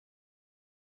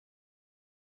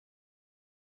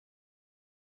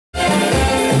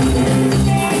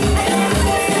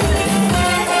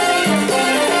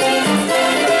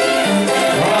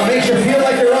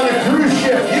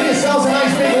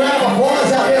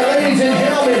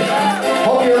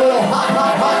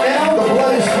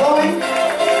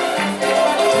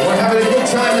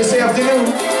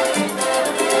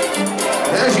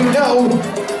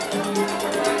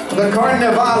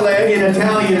Carnevale in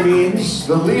Italian means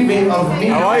the leaving of meat.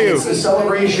 How are you? It's a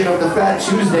celebration of the Fat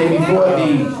Tuesday before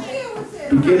the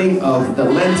beginning of the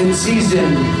Lenten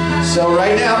season. So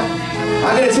right now,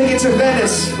 I'm going to take it to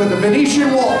Venice for the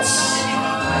Venetian Waltz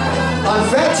on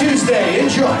Fat Tuesday.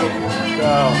 Enjoy.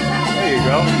 So, there you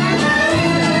go.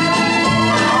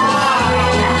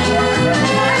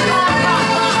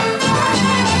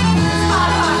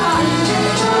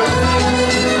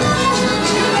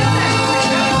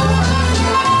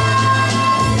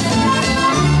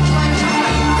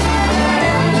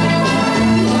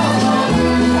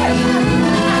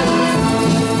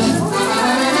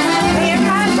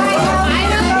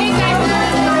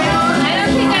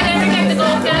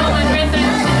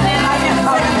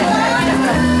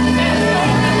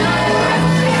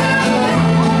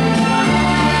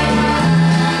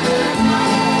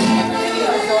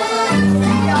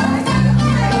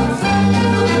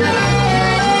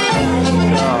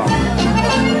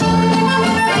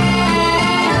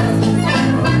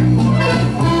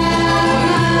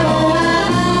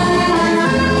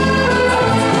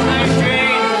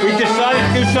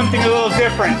 Something a little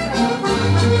different.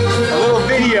 A little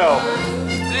video.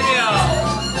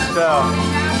 So,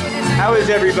 how is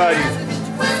everybody?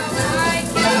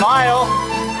 Smile.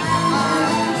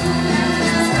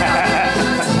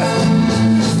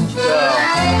 So.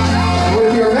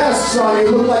 With your masks on,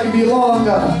 you look like you belong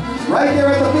right there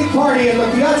at the big party at the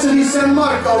Piazza di San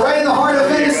Marco, right in the heart of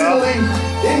Venice, Italy.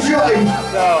 Enjoy.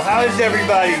 So, how is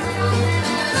everybody?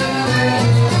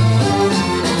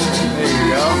 There you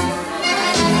go.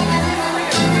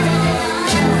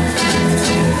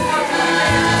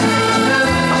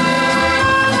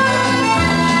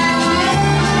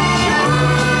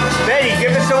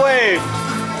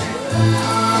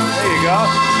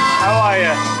 How are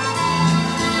you?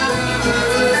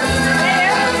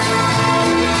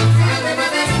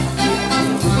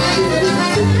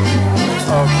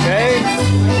 Okay.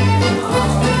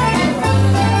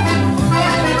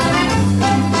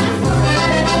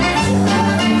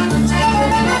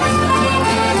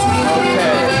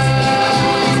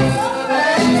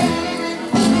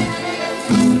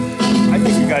 I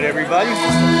think you got everybody.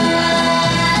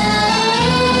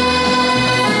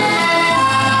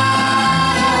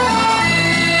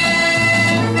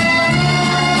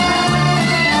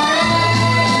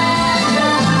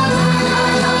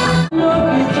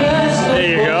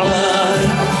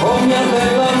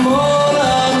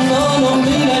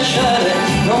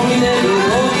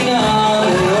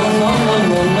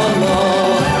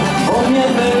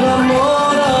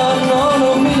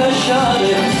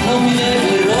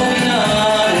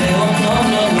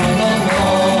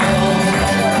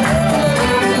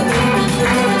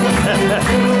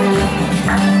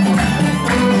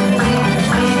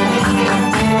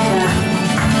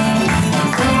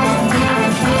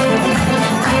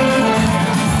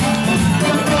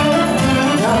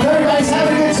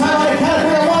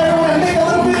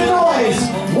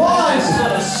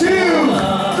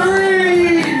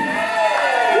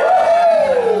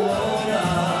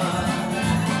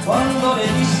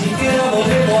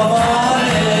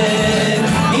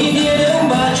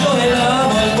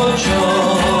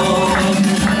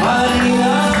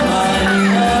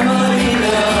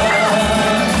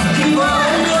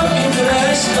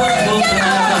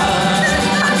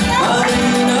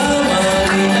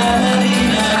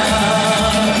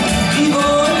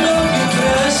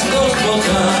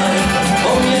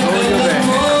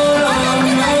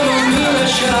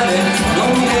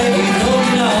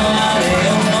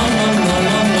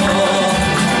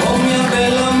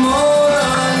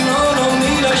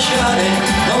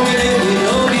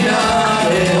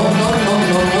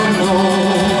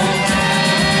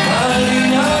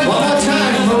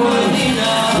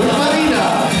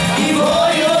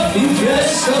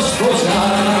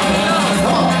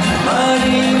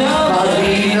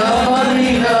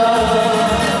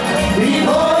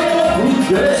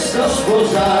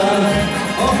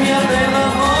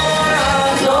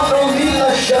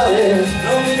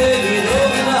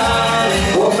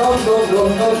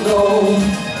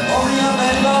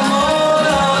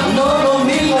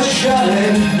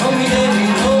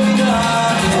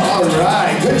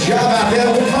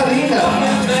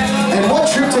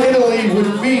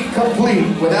 Complete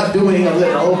without doing a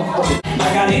little.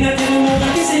 Macarena tiene un nombre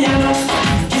que se llama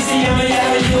ya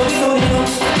lo digo Vitorino,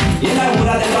 y es la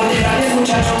cura del bandera del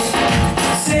muchacho.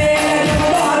 Se llama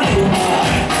los amigos.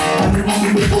 Dame un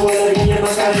poquito de la niña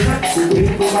Macarena, un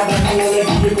poquito más de la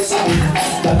niña Macarena.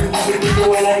 Dame un poquito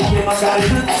de la niña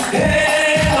Macarena,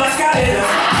 Macarena.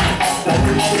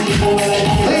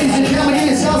 Ladies and gentlemen, give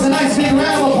yourselves a nice big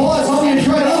round of applause. Hope you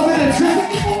enjoyed a little bit of the trip.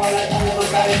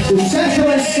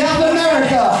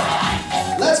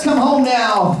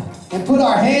 now and put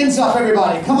our hands up,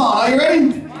 everybody. Come on, are you ready?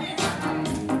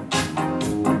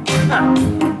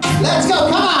 Let's go,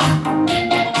 come on!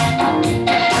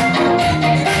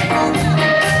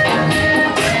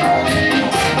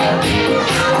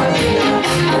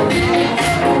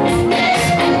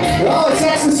 Oh, it's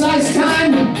exercise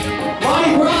time.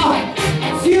 Mardi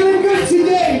Gras. Feeling good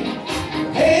today.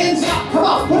 Hands up. Come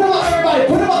on, put them up, everybody.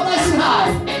 Put them up nice and high.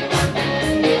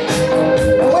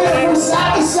 And wave it from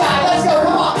side to side. Let's go,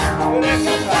 come on.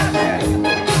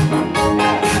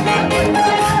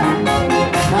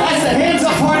 Now that's the hands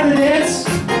up part of the dance.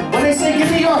 When they say,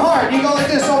 give me your heart, you go like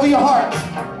this over your heart.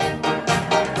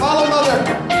 Follow mother.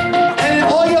 And in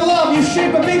all your love, you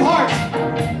shape a big heart.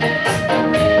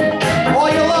 All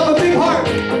your love, a big heart.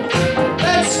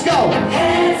 Let's go.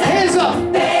 Hands up.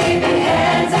 Baby,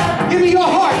 hands up. Give me your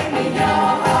heart. Give me your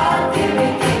heart. Give me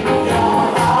your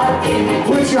heart. Give me.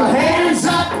 Put your hands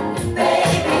up.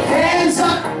 Baby, hands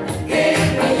up. Give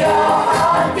me your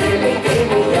heart. Give me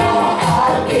your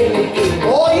heart. Give me.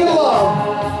 All your love.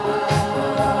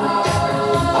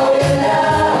 All your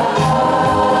love.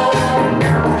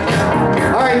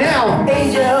 All right, now.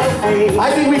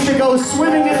 I think we should go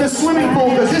swimming in the swimming pool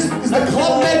because this is the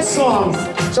Club Med song.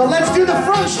 So let's do the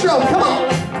front stroke. Come on.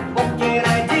 What can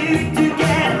I do to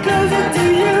get closer to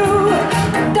you?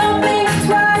 Don't think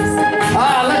twice.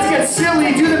 Let's get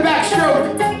silly. Do the back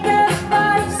stroke. Take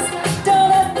advice. Don't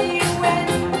let me win.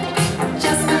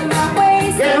 Just in my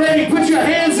ways. Get ready. Put your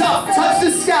hands up. Touch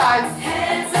the sky.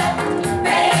 Hands up,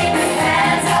 baby,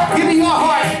 hands up. Give me your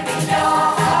heart. Give me your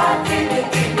heart. Give me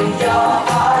your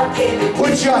heart. Give me.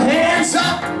 Put your hands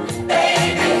up.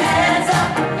 Baby, hands up.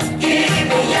 Give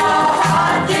me your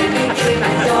heart. Give me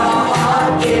your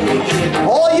heart. Give me.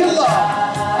 All your love.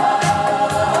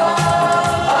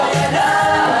 All your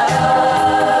love.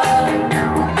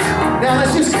 Now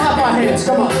let's just clap our hands.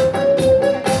 Come on.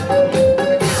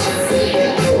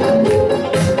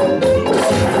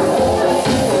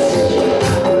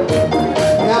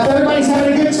 Now if everybody's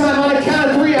having a good time on a count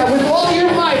of three, with all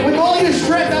your might, with all your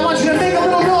strength, I want you to make a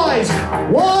little noise.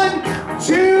 1,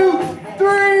 2,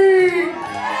 3.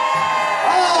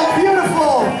 Oh,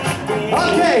 beautiful.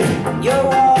 Okay.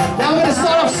 Now we're going to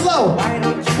start off slow.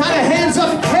 Kind of hands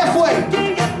up halfway.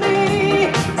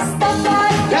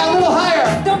 Now a little higher.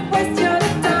 Don't waste your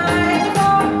time.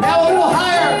 Now a little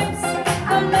higher.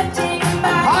 I'm letting my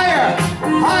Higher.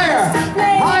 Higher.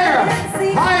 Higher.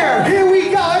 Higher. Here we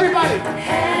go, everybody.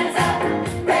 hands up,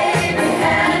 baby,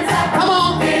 hands up. Come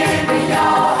on. Give me your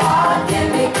heart, give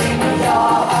me your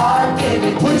heart, give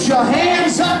me. Put your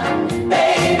hands up.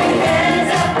 Baby,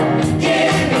 hands up,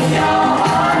 give me your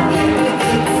heart, give me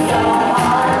your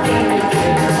heart, give me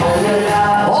all your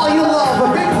love. All you love, a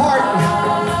big heart.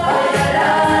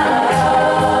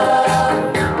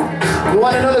 You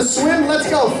want another swim? Let's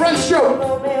go. Front stroke.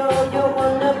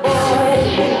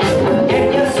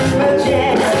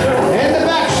 And the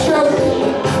back stroke.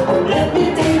 Let me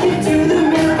take you to the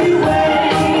Milky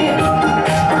Way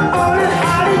on a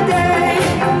holiday,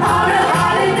 on a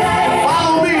holiday.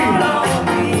 Follow me.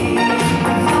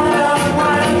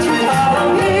 Why don't you follow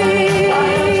me?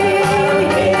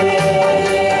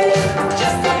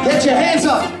 Get your hands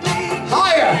up.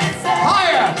 Higher.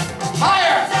 Higher.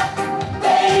 Higher.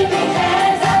 Baby,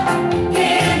 hands up.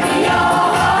 Give me your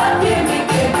heart. Give me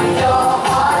your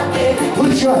heart. Give me.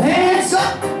 Put your hands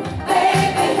up.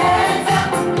 Baby, hands up.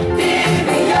 Give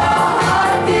me your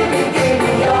heart. Give me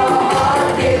your heart.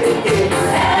 Give me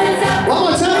hands up. One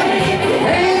more time.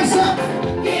 Hands up.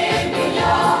 Give me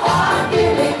your heart.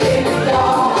 Give me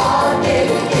your heart. Give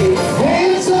me.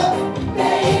 Hands up.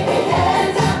 Baby,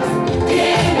 hands up.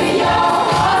 Give me your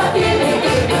heart. Give me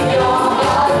your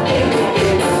heart. Give me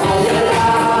all your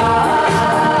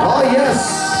love. Oh, yes.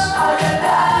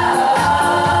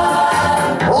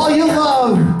 All you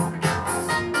love.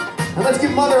 And let's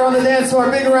give Mother on the dance floor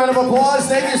a big round of applause.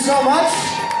 Thank you so much.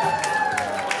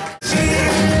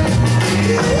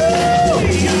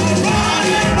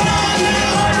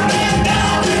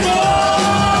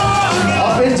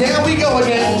 Up and down we go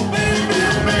again.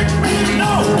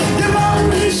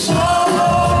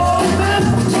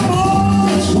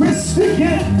 Twist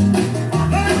again.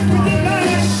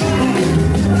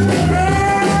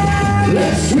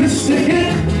 Let's twist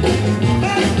again.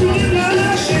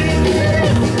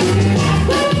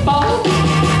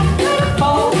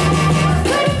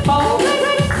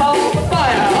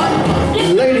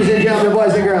 Ladies and gentlemen,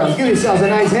 boys and girls, give yourselves a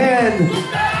nice hand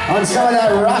on some of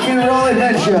that rock and roll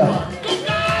adventure.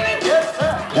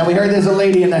 Now we heard there's a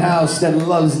lady in the house that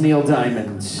loves Neil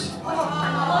Diamond.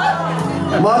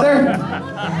 Mother,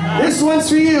 this one's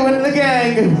for you and the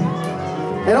gang.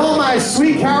 And all my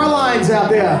sweet Carolines out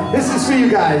there, this is for you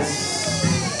guys.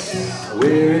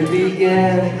 Where it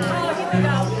began,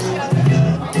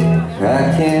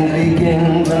 I can't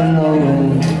begin to know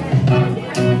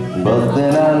it, but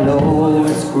then I know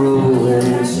it's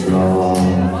growing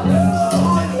strong.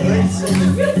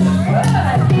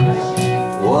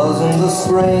 Wasn't the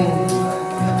spring,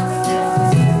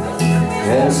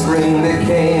 and spring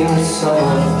became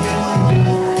summer.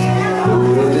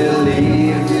 Who'd have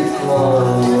believed it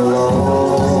come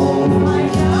along?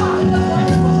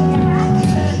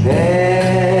 And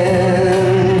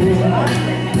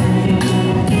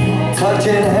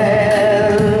touching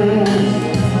hands,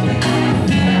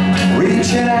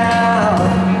 reaching out.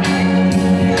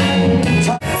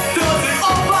 Does it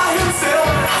all by himself?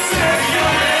 I said,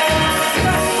 young man,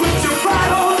 put your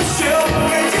pride on the shelf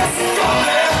and just go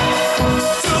there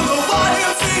to the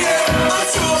YMCA. I'm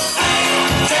sure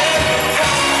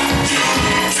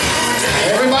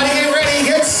Everybody get ready,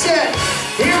 get set.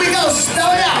 Here we go,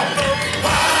 spell it out.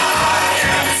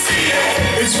 YMCA.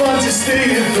 It's fun to stay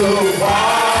in the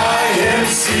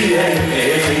YMCA.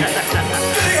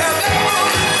 They have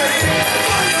everything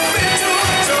for your men to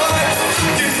enjoy. You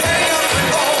can hang out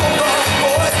with all the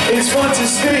boys. It's fun to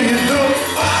stay in the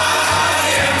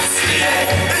YMCA.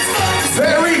 It's fun to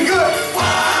very good.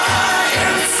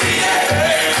 YMCA.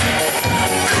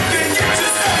 You can get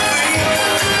yourself clean.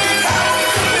 You can have a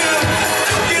good meal.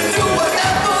 You can do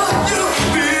whatever you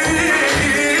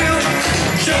feel.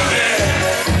 Young man,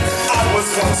 I was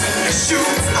once in your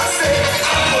shoes. I said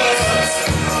I was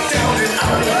down and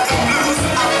out of the blues.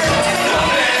 I felt young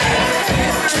man,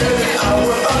 killing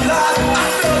our alive. I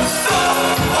felt the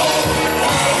whole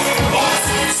world was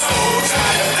so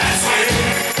tired that way.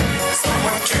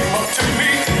 Someone came up to me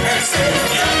and said,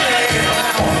 young man,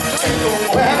 take the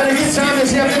We're having a good time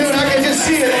this afternoon. I can just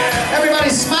see it.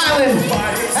 Everybody's smiling.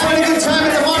 Having a good time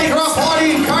at the Mardi Gras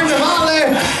party,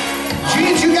 Carnivale.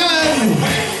 Jeanne Jugan.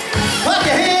 Clap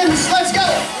your hands. Let's go.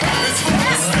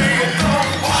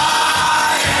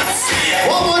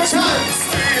 One more time.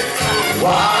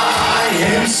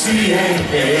 YMCA.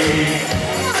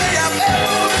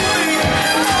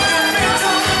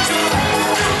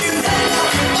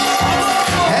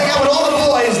 Hang out with all the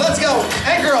boys. Let's go.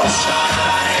 And girls.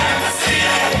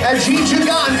 And Jeanne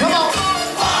Jugan. Come on.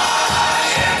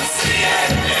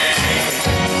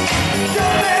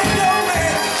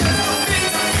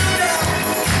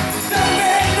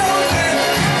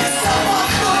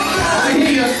 I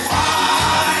hear you.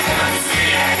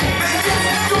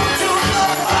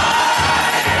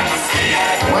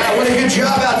 Wow, what a good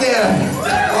job out there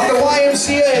on the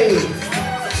YMCA.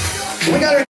 We got our